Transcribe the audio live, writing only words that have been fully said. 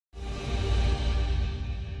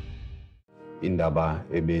indaba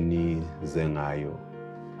ebenize ngayo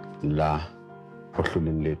la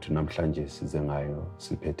ohlulini lethu namhlanje size ngayo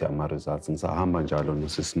siphethe ama-results. Ngisahamba njalo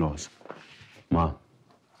nosisinozo. Ma,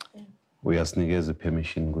 uyasinikeza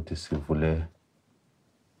permission ukuthi sivule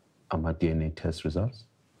ama-DNA test results?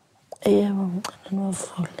 Yebo, ngicela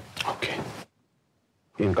niwavule. Okay.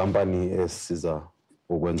 Inkampani esiza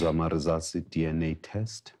ukwenza ama-results i-DNA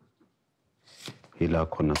test ila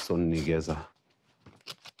khona sonikeza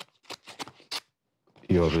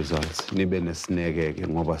your results. Nibe nesineke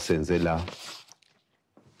ngoba senze la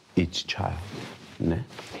each child, ne?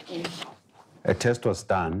 A test was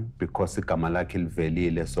done because igama lakhe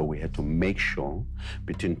livelile, so we had to make sure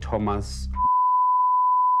between Thomas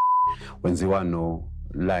wenziwa no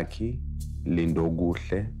Lucky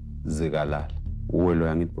Lindoguhle Zikalala. Uwelo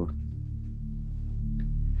yangithi.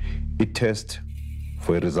 I-test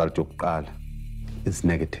for a result yokuqala is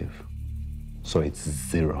negative, so it's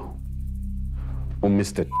 0.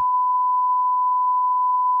 Mr.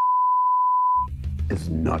 is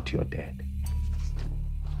not your dad.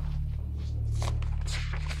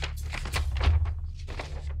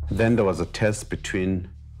 Then there was a test between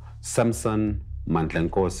Samson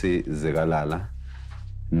Mandlenkosi Zikalala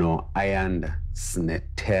no Ayanda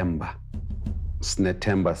Snetemba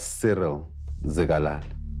Cyril Zikalala.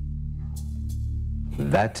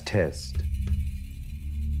 That test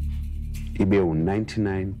ibe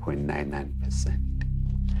 99.99%.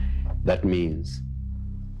 That means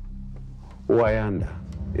Ayanda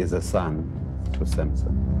is a son to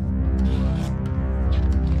Samson.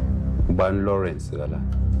 Ban Lawrence Zikalala.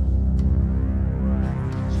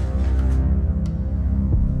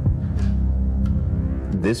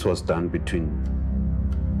 This was done between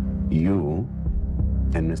you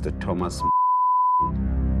and Mr. Thomas.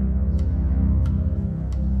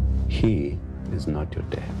 He is not your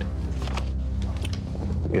dad.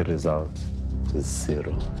 The result is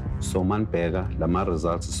 0. So manpega, lama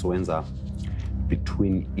results swenza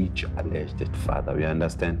between each alleged father. You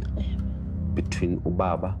understand? Between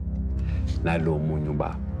ubaba na lo munye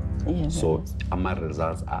ubaba. So ama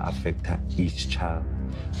results are affected each child.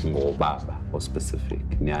 Baba or specific.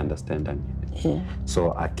 You understand that? Yeah.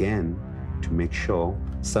 So again, to make sure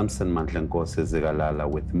Samson Mandlenkosi Zikalala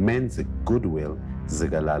with Mzansi goodwill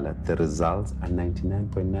Zikalala, the results are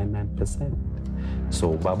 99.99%.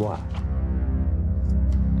 So Baba,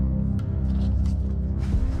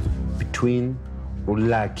 between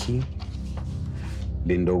Lucky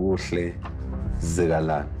Lindoguhle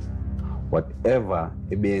Zikalala, whatever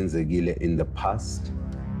ebenzekile in the past,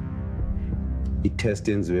 it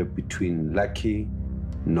testings were between Lucky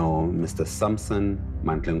no Mr. Samson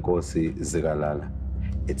Mandlenkosi Zikalala.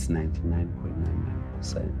 It's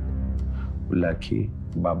 99.99%. Lucky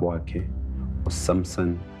babwake or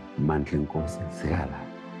Samson Mandlenkosi Zikalala.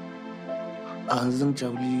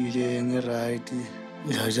 Angijabulile ngeright.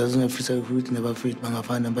 Ngiyajazi ngifisa ukuthi nabafethu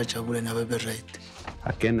bangafana bajabule nababe right.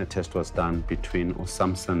 Again, a test was done between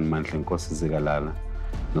Samson Mandlenkosi Zikalala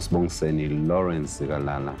nosibongiseni Lawrence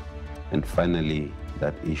Zikalala. And finally,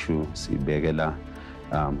 that issue, Sibegela,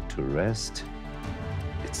 to rest,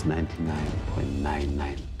 it's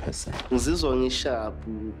 99.99%. Ngizizwa ngishapu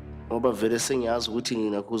ngoba vele sengiyazi ukuthi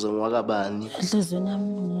nginakuza ngwakabani. Enhlizweni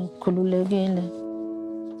yami ngikhululekile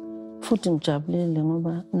futhi ngijabulile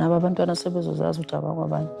ngoba nabo abantwana sebezozazi ukuthi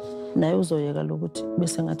abakwabani. Naye uzoyeka lokuthi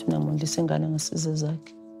bese ngathi mina ngimondlisa ingane ngesize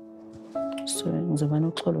zakhe. So ngizoba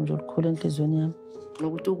noxolo nje olukhulu enhlizweni yami.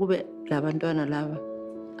 Nokuthi kube labantwana laba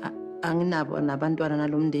anginabo nabantwana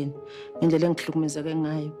nalomndeni ngendlela engihlukumezeke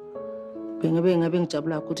ngayo. Ngabe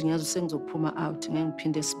ngijabula ukuthi ngiyazi sengizophuma out ngeke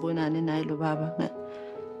ngiphinde sibonane naye lo baba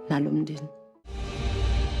nalomndeni.